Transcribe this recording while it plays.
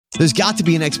There's got to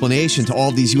be an explanation to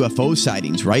all these UFO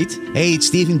sightings, right? Hey, it's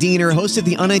Stephen Diener, host of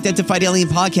the Unidentified Alien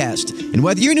Podcast. And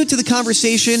whether you're new to the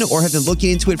conversation or have been looking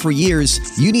into it for years,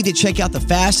 you need to check out the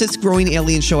fastest growing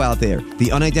alien show out there,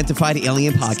 the Unidentified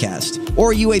Alien Podcast,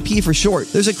 or UAP for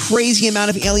short. There's a crazy amount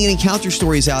of alien encounter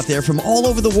stories out there from all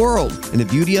over the world. And the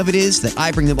beauty of it is that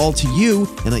I bring them all to you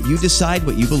and let you decide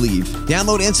what you believe.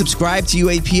 Download and subscribe to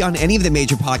UAP on any of the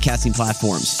major podcasting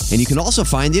platforms. And you can also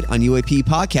find it on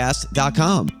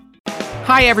UAPpodcast.com.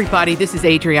 Hi, everybody. This is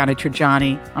Adriana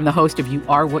Trajani. I'm the host of You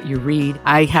Are What You Read.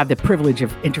 I have the privilege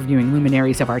of interviewing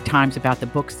luminaries of our times about the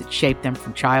books that shaped them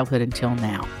from childhood until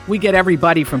now. We get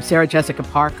everybody from Sarah Jessica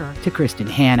Parker to Kristen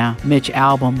Hanna, Mitch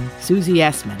Albom, Susie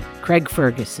Essman, Craig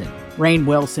Ferguson, Rainn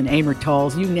Wilson, Amor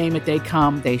Tolls, you name it, they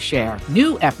come, they share.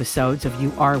 New episodes of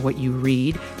You Are What You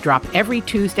Read drop every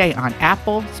Tuesday on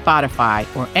Apple,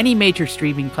 Spotify, or any major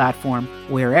streaming platform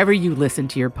wherever you listen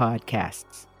to your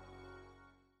podcasts.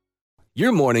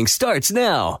 Your morning starts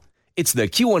now. It's the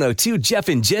Q102 Jeff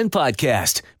and Jen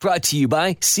podcast brought to you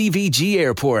by CVG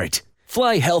Airport.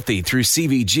 Fly healthy through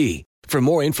CVG. For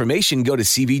more information, go to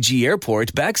CVG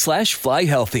Airport /fly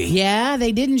healthy. Yeah,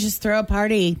 they didn't just throw a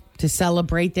party to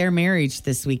celebrate their marriage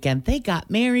this weekend. They got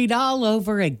married all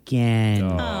over again.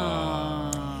 Aww.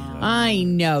 I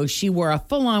know. She wore a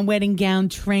full-on wedding gown,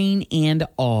 train, and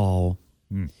all.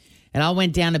 It all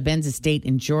went down to Ben's estate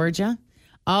in Georgia.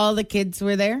 All the kids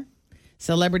were there.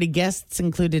 Celebrity guests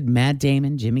included Matt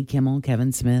Damon, Jimmy Kimmel,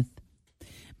 Kevin Smith.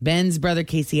 Ben's brother,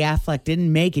 Casey Affleck,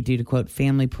 didn't make it due to, quote,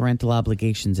 family parental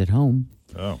obligations at home.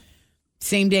 Oh.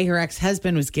 Same day her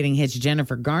ex-husband was getting hitched,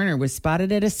 Jennifer Garner was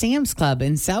spotted at a Sam's Club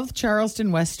in South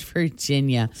Charleston, West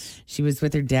Virginia. She was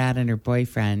with her dad and her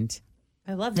boyfriend.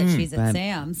 I love that she's at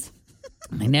Sam's.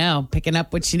 I know, picking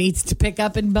up what she needs to pick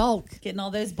up in bulk. Getting all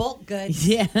those bulk goods.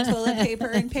 Yeah. Toilet paper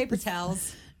and paper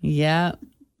towels. Yeah.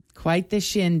 Quite the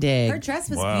shindig. Her dress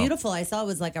was beautiful. I saw it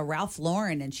was like a Ralph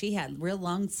Lauren, and she had real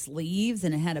long sleeves,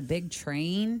 and it had a big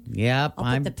train. Yep.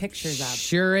 I'll put the pictures up.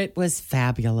 Sure, it was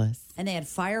fabulous. And they had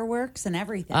fireworks and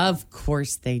everything. Of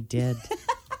course they did.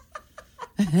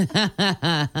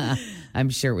 I'm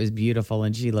sure it was beautiful,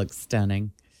 and she looked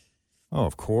stunning. Oh,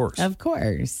 of course. Of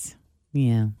course.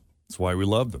 Yeah. That's why we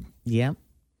love them. Yep.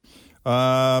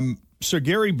 So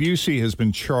Gary Busey has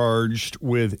been charged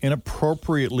with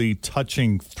inappropriately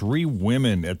touching 3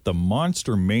 women at the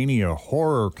Monster Mania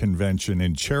Horror Convention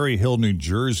in Cherry Hill, New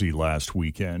Jersey last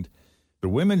weekend. The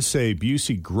women say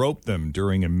Busey groped them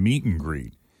during a meet and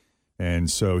greet. And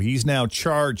so he's now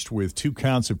charged with 2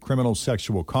 counts of criminal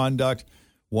sexual conduct,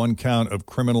 1 count of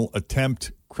criminal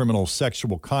attempt, criminal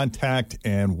sexual contact,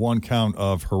 and 1 count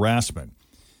of harassment.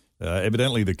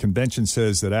 Evidently, the convention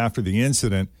says that after the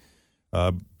incident,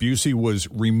 Busey was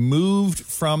removed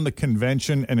from the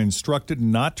convention and instructed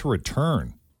not to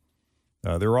return.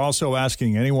 They're also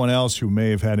asking anyone else who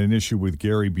may have had an issue with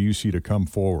Gary Busey to come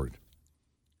forward.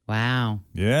 Wow.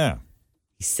 Yeah.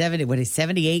 He's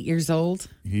 78 years old?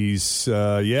 He's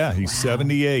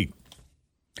 78.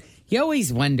 You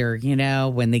always wonder,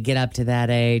 when they get up to that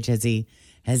age, has he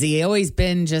always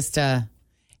been just a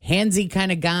handsy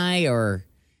kind of guy, or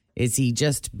is he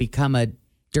just become a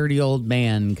dirty old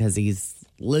man because he's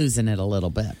losing it a little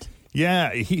bit?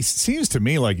 Yeah, he seems to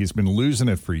me like he's been losing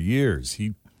it for years.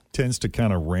 He tends to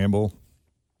kind of ramble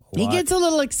a lot. He gets a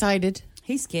little excited.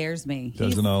 He scares me.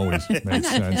 Doesn't always make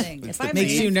sense.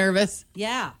 Makes you nervous?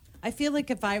 Yeah. I feel like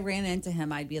if I ran into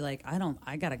him, I'd be like,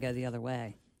 I got to go the other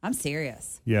way. I'm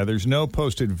serious. Yeah, there's no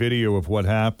posted video of what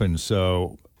happened,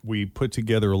 so we put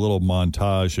together a little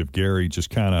montage of Gary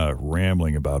just kind of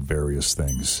rambling about various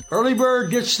things. Early bird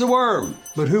gets the worm,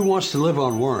 but who wants to live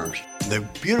on worms? The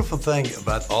beautiful thing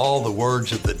about all the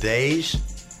words of the days,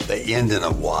 they end in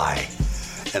a Y.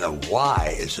 And a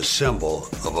Y is a symbol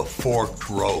of a forked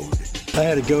road. I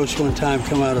had a ghost one time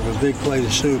come out of a big plate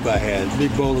of soup I had, a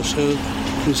big bowl of soup.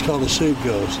 It was called a soup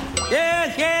ghost.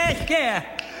 Yeah.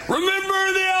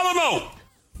 Remember the Alamo!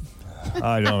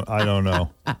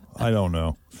 I don't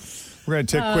know. We're going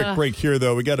to take a quick break here,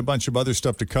 though. We got a bunch of other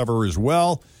stuff to cover as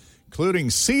well,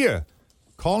 including Sia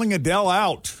calling Adele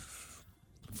out.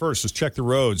 First, let's check the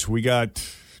roads. We got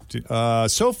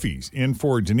Sophie's in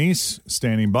for Denise,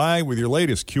 standing by with your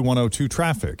latest Q102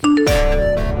 traffic.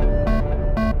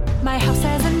 My house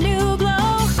has a new glow.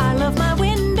 I love my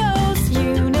windows.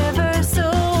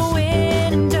 Universal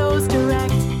Windows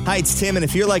Direct. Hi, it's Tim, and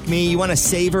if you're like me, you want to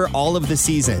savor all of the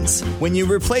seasons. When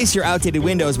you replace your outdated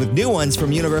windows with new ones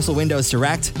from Universal Windows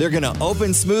Direct, they're going to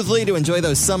open smoothly to enjoy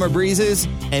those summer breezes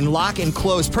and lock and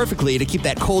close perfectly to keep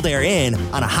that cold air in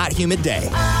on a hot, humid day.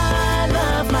 I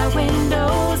love my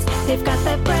windows. They've got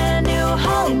that brand new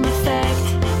home effect.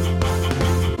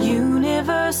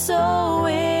 Universal Universal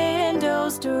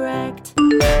Windows Direct.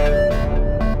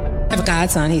 I have a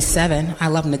godson. He's 7. I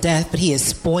love him to death, but he is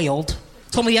spoiled.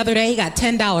 Told me the other day he got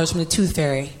 $10 from the Tooth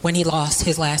Fairy when he lost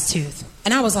his last tooth.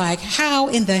 And I was like, how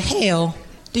in the hell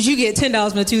did you get $10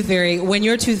 from the Tooth Fairy when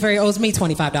your Tooth Fairy owes me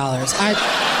 $25?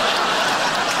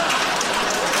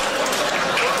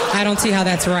 I don't see how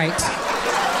that's right.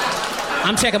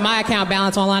 I'm checking my account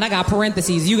balance online. I got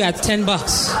parentheses. You got $10.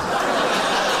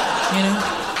 You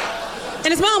know? And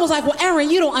his mom was like, well,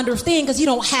 Aaron, you don't understand because you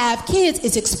don't have kids.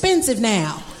 It's expensive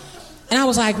now. And I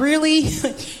was like, really?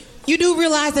 You do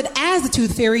realize that as the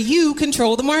Tooth Fairy, you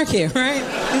control the market, right?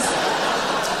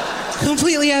 It's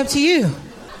completely up to you.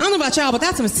 I don't know about y'all, but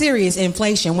that's some serious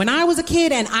inflation. When I was a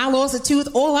kid and I lost a tooth,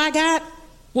 all I got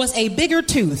was a bigger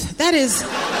tooth. That is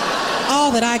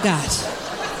all that I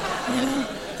got. You know?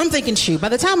 I'm thinking, shoot, by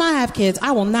the time I have kids,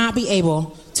 I will not be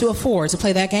able to afford to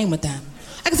play that game with them.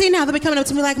 I can see now they'll be coming up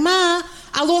to me like, Ma,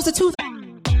 I lost a tooth.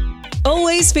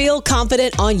 Always feel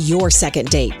confident on your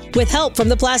second date. With help from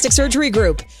the Plastic Surgery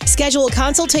Group. Schedule a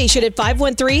consultation at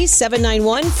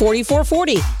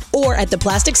 513-791-4440 or at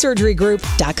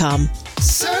theplasticsurgerygroup.com.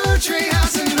 Surgery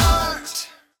has an art.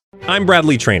 I'm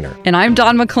Bradley Trainer. And I'm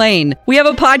Don McClain. We have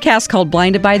a podcast called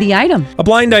Blinded by the Item. A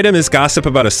blind item is gossip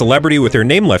about a celebrity with their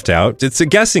name left out. It's a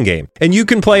guessing game, and you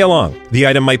can play along. The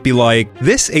item might be like,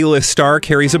 this A-list star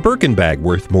carries a Birkin bag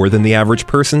worth more than the average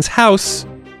person's house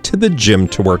to the gym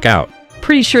to work out.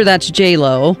 Pretty sure that's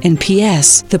J-Lo. And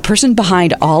P.S. the person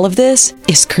behind all of this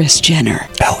is Kris Jenner,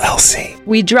 LLC.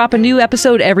 We drop a new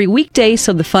episode every weekday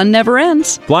so the fun never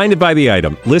ends. Blinded by the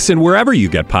Item. Listen wherever you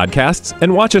get podcasts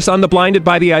and watch us on the Blinded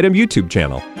by the Item YouTube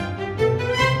channel.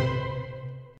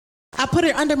 I put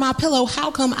it under my pillow. How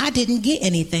come I didn't get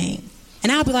anything?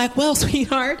 And I'll be like, well,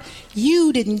 sweetheart,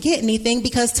 you didn't get anything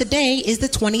because today is the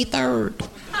 23rd.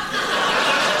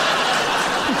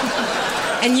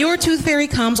 And your Tooth Fairy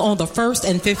comes on the 1st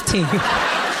and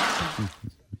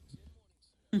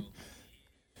 15th.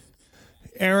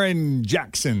 Aaron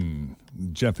Jackson,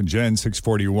 Jeff and Jen,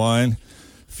 641.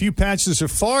 Few patches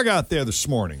of fog out there this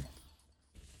morning.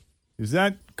 Is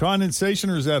that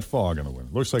condensation or is that fog in the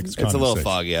wind? Looks like it's condensation. It's a little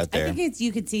foggy out there. I think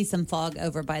you could see some fog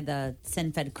over by the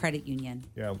SunFed Credit Union.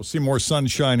 Yeah, we'll see more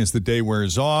sunshine as the day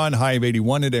wears on. High of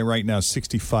 81 today, right now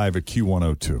 65 at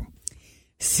Q102.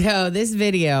 So this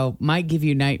video might give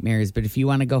you nightmares, but if you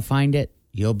want to go find it,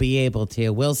 you'll be able to.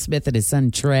 Will Smith and his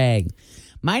son Trey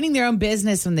minding their own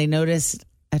business when they noticed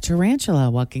a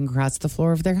tarantula walking across the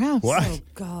floor of their house. What? Oh,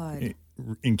 God.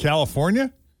 In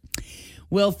California?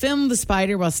 Will filmed the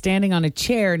spider while standing on a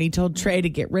chair, and he told Trey to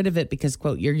get rid of it because,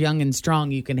 quote, you're young and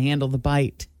strong. You can handle the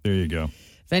bite. There you go.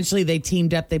 Eventually, they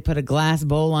teamed up. They put a glass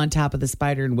bowl on top of the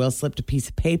spider, and Will slipped a piece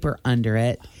of paper under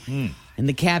it. And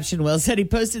the caption, Will said he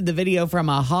posted the video from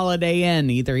a Holiday Inn.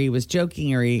 Either he was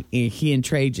joking or he and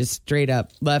Trey just straight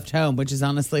up left home, which is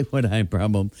honestly what I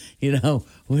problem,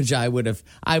 which I would have.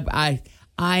 I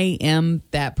am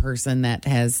that person that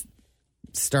has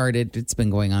started. It's been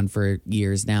going on for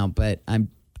years now, but I'm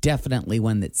definitely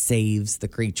one that saves the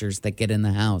creatures that get in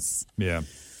the house. Yeah.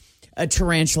 A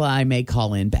tarantula, I may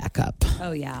call in backup.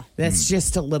 Oh, yeah. That's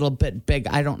just a little bit big.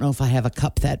 I don't know if I have a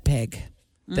cup that big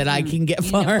that I can get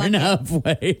far enough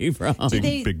away from.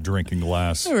 Big drinking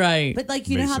glass. Right. But like,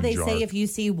 you know how they say if you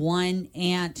see one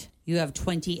ant, you have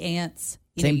 20 ants?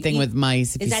 Same thing with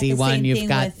mice. If you see one, you've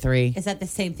got 3. Is that the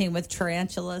same thing with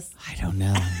tarantulas? I don't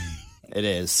know. It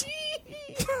is.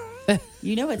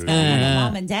 You know it's got to have a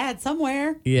mom and dad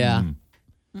somewhere. Yeah.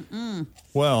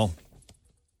 Well,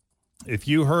 if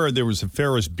you heard there was a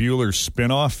Ferris Bueller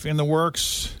spinoff in the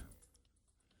works,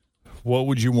 what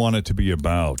would you want it to be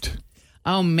about?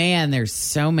 Oh, man, there's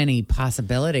so many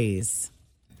possibilities.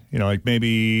 Like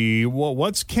maybe,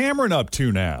 what's Cameron up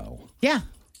to now? Yeah.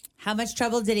 How much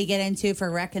trouble did he get into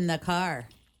for wrecking the car?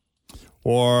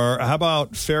 Or how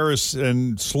about Ferris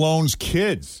and Sloane's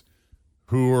kids,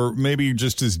 who are maybe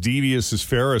just as devious as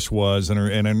Ferris was and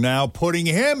are now putting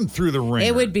him through the ringer?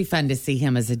 It would be fun to see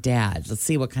him as a dad. Let's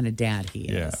see what kind of dad he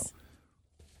is. Yeah.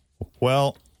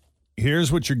 Well,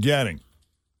 here's what you're getting.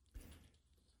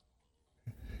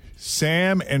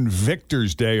 Sam and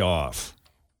Victor's day off.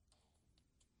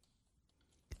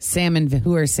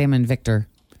 Who are Sam and Victor?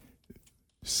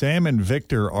 Sam and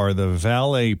Victor are the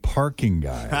valet parking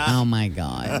guys. Oh, my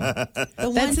God.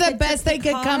 That's the best they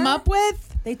could come up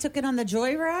with? They took it on the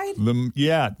joyride?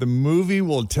 The movie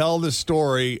will tell the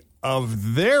story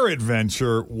of their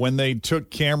adventure when they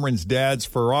took Cameron's dad's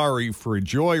Ferrari for a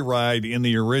joyride in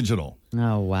the original.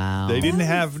 Oh, wow. They didn't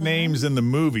have names in the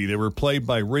movie. They were played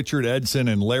by Richard Edson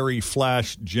and Larry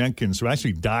Flash Jenkins, who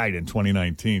actually died in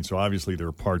 2019. So obviously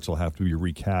their parts will have to be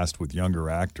recast with younger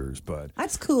actors. But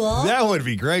that's cool. That would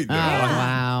be great, though.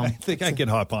 wow. I think I could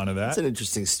hop onto that. That's an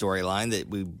interesting storyline that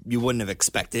you wouldn't have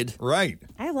expected. Right.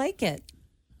 I like it.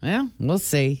 Well, we'll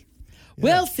see.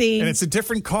 We'll see. And it's a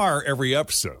different car every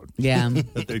episode. Yeah.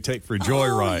 That they take for a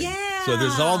joyride. yeah. So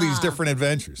there's all these different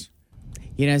adventures.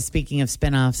 You know, speaking of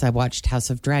spinoffs, I watched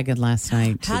House of Dragon last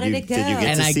night. How did it go? Did you get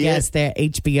And to I see guess it? that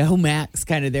HBO Max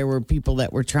there were people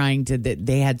that were trying to, that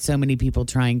they had so many people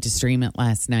trying to stream it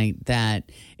last night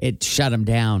that it shut them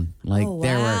down. Like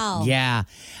wow.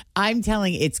 I'm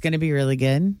telling you, it's going to be really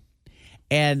good.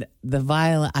 And the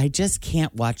violence, I just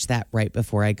can't watch that right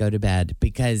before I go to bed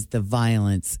because the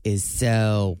violence is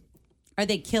so. Are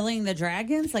they killing the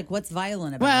dragons? Like, what's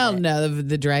violent about Well, it? no,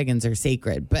 the dragons are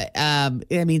sacred, but I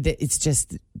mean, it's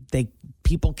just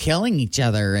people killing each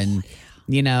other and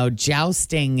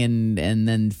jousting and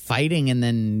then fighting and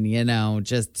then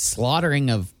just slaughtering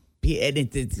of. And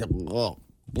it's a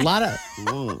lot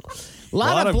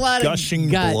of blood, gushing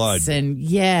and guts, blood,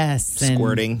 and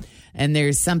squirting. And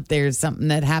there's something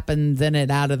that happens in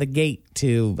it out of the gate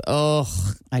too. Oh,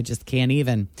 I just can't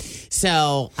even.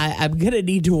 So I'm gonna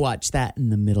need to watch that in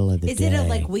the middle of the day. Is it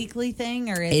a weekly thing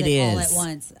or is it all at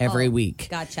once? Every week.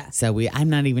 Gotcha. So I'm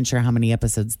not even sure how many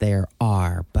episodes there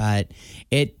are, but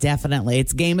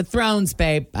it's Game of Thrones,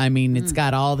 babe. I mean, it's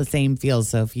got all the same feels.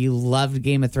 So if you loved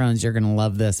Game of Thrones, you're gonna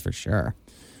love this for sure.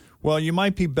 Well, you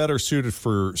might be better suited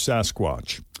for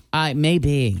Sasquatch.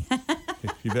 Maybe.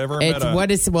 If you've ever met it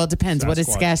depends. Sasquatch. What does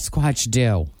Sasquatch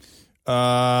do?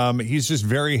 He's just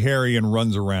very hairy and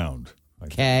runs around.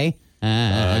 Okay.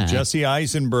 Jesse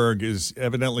Eisenberg is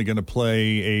evidently going to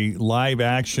play a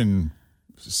live-action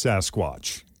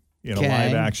Sasquatch in a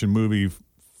live-action movie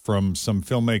from some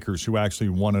filmmakers who actually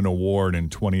won an award in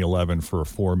 2011 for a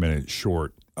 4-minute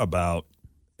short about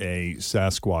a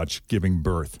Sasquatch giving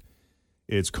birth.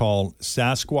 It's called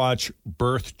Sasquatch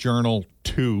Birth Journal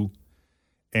 2.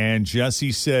 And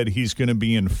Jesse said he's going to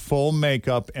be in full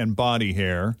makeup and body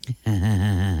hair.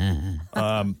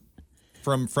 From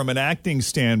an acting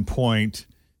standpoint,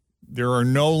 there are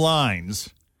no lines.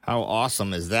 How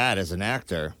awesome is that as an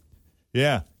actor?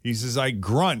 Yeah. He says, I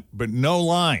grunt, but no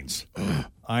lines.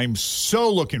 I'm so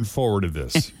looking forward to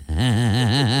this.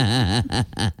 A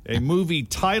movie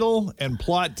title and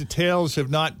plot details have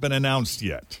not been announced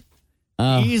yet.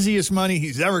 Easiest money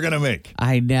he's ever going to make.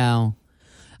 I know.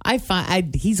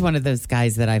 He's one of those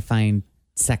guys that I find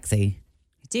sexy.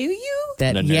 Do you?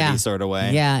 In a nerdy sort of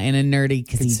way? Yeah, in a nerdy,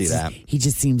 because he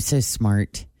just seems so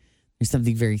smart. There's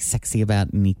something very sexy about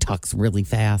him, and he talks really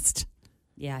fast.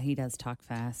 Yeah, he does talk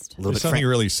fast. There's something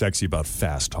really sexy about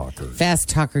fast talkers. Fast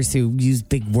talkers who use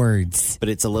big words. But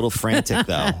it's a little frantic,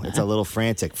 though. It's a little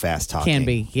frantic fast talking. Can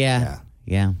be, yeah.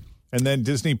 And then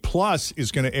Disney Plus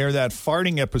is going to air that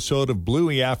farting episode of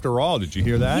Bluey after all. Did you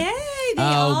hear that? Yay, they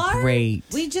are. Great.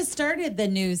 We just started the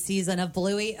new season of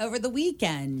Bluey over the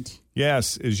weekend.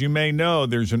 Yes, as you may know,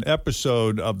 there's an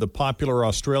episode of the popular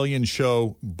Australian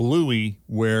show Bluey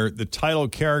where the title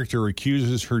character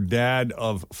accuses her dad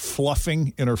of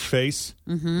fluffing in her face.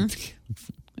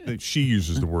 Mm-hmm. She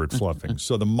uses the word fluffing.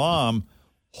 So the mom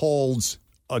holds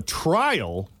a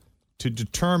trial to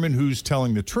determine who's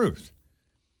telling the truth.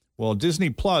 Well, Disney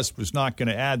Plus was not going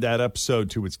to add that episode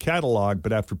to its catalog,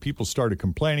 but after people started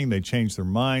complaining, they changed their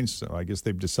minds. So I guess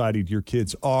they've decided your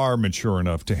kids are mature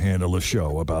enough to handle a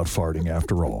show about farting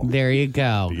after all. There you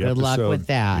go. Good luck with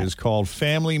that. It's called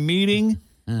Family Meeting,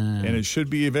 and it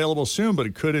should be available soon, but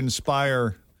it could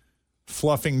inspire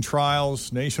fluffing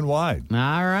trials nationwide. All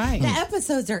right. The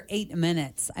episodes are 8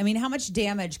 minutes. I mean, how much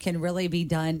damage can really be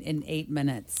done in 8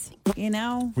 minutes? You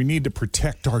know? We need to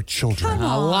protect our children. Come A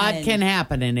on. lot can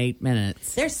happen in 8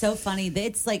 minutes. They're so funny.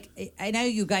 It's like, I know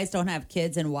you guys don't have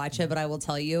kids and watch it, but I will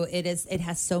tell you, it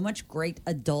has so much great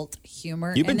adult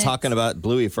humor. You've been talking about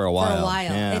Bluey for a while.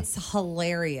 Yeah. It's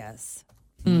hilarious.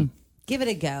 Give it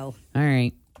a go. All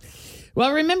right.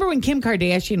 Well, remember when Kim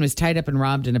Kardashian was tied up and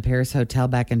robbed in a Paris hotel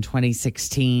back in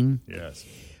 2016? Yes.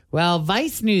 Well,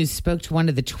 Vice News spoke to one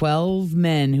of the 12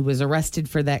 men who was arrested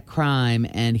for that crime,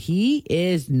 and he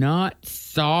is not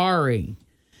sorry.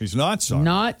 He's not sorry.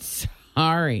 Not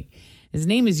sorry. His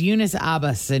name is Yunus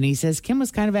Abbas, and he says Kim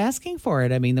was kind of asking for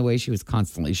it. I mean, the way she was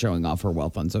constantly showing off her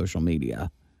wealth on social media.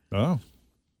 Oh.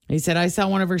 He said, I saw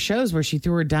one of her shows where she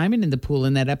threw her diamond in the pool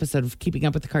in that episode of Keeping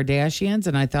Up with the Kardashians,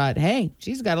 and I thought, hey,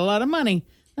 she's got a lot of money.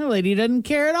 That lady doesn't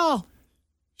care at all.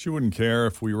 She wouldn't care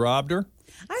if we robbed her?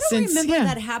 I don't remember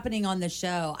that happening on the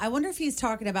show. I wonder if he's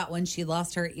talking about when she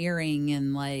lost her earring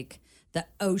and like the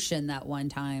ocean that one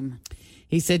time.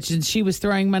 He said she was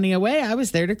throwing money away. I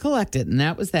was there to collect it, and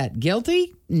that was that.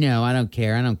 Guilty? No, I don't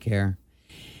care. I don't care.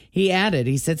 He added,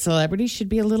 he said celebrities should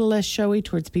be a little less showy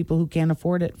towards people who can't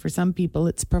afford it. For some people,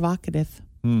 it's provocative.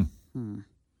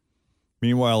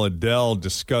 Meanwhile, Adele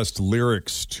discussed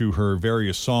lyrics to her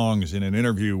various songs in an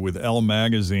interview with Elle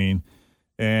magazine.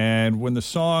 And when the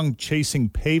song Chasing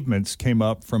Pavements came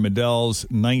up from Adele's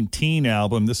 19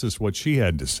 album, this is what she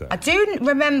had to say. I do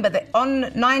remember that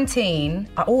on 19,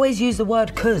 I always use the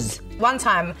word cuz. One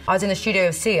time, I was in the studio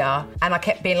with Sia, and I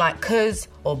kept being like cuz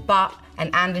or but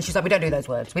and she's like, we don't do those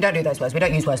words. We don't do those words. We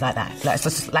don't use words like that. Like, it's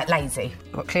just like lazy.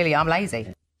 But clearly, I'm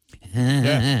lazy.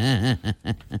 Yeah.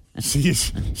 She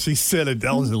said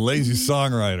Adele's a lazy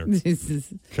songwriter.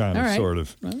 Kind of, sort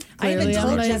of. Well, I haven't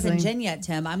told Jeff and Jen yet,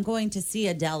 Tim. I'm going to see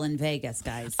Adele in Vegas,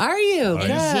 guys. Are you? In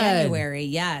January,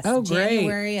 yes. Oh, great.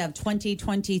 January of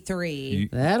 2023.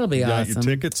 That'll be awesome. You got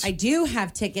your tickets? I do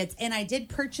have tickets, and I did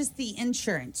purchase the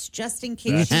insurance just in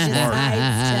case she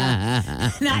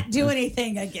decides to not do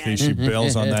anything again. In case she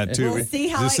bails on that, too. We'll see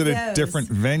how Is this it at a goes. different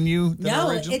venue than No,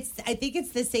 original? I think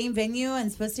it's the same venue and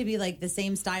supposed to be like the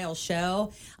same style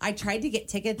show. I tried to get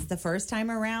tickets the first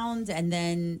time around, and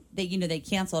then they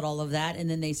canceled all of that, and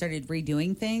then they started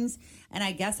redoing things. And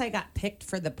I guess I got picked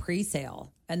for the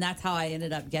pre-sale, and that's how I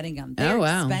ended up getting them. They're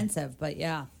expensive, but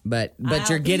yeah. But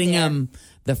you're getting them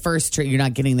the first trip. You're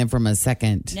not getting them from a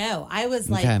second. No, I was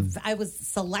I was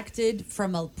selected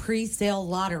from a pre-sale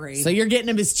lottery. So you're getting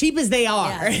them as cheap as they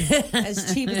are. Yes,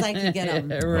 as cheap as I can get them.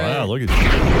 Right. Wow, look at you.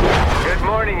 Good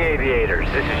morning, aviators.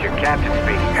 This is your captain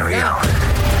speaking. Here we go.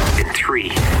 In 3,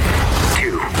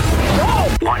 2,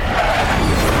 1.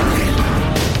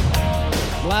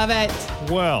 Love it.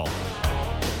 Well,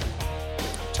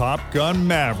 Top Gun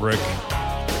Maverick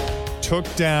took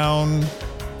down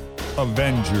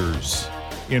Avengers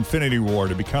Infinity War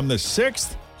to become the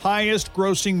 6th highest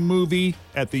grossing movie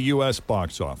at the U.S.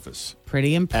 box office.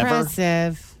 Pretty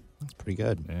impressive. That's pretty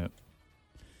good. Yeah.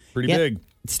 Pretty big.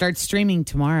 It starts streaming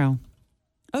tomorrow.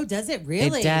 Oh, does it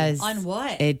really? It does. On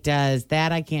what? It does.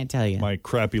 That I can't tell you. My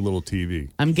crappy little TV.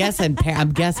 I'm guessing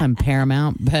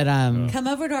Paramount, but Come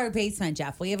over to our basement,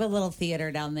 Jeff. We have a little theater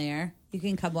down there. You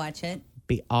can come watch it.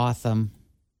 Be awesome.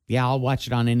 Yeah, I'll watch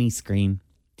it on any screen.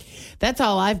 That's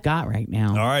all I've got right now.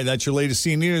 All right, that's your latest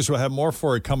C News. We'll have more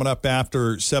for it coming up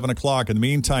after 7 o'clock. In the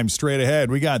meantime, straight ahead,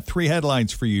 we got 3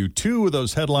 headlines for you. 2 of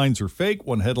those headlines are fake.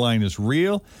 1 headline is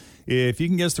real. If you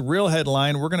can guess the real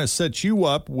headline, we're going to set you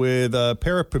up with a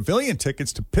pair of pavilion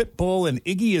tickets to Pitbull and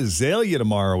Iggy Azalea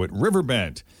tomorrow at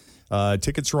Riverbend.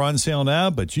 Tickets are on sale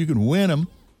now, but you can win them.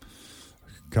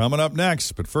 Coming up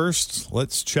next. But first,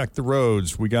 let's check the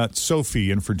roads. We got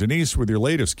Sophie in for Denise with your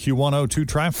latest Q102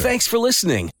 traffic. Thanks for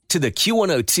listening to the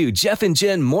Q102 Jeff and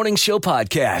Jen Morning Show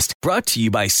podcast, brought to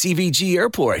you by CVG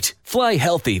Airport. Fly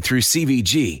healthy through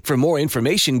CVG. For more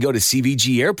information, go to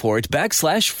CVG Airport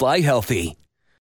 /fly healthy.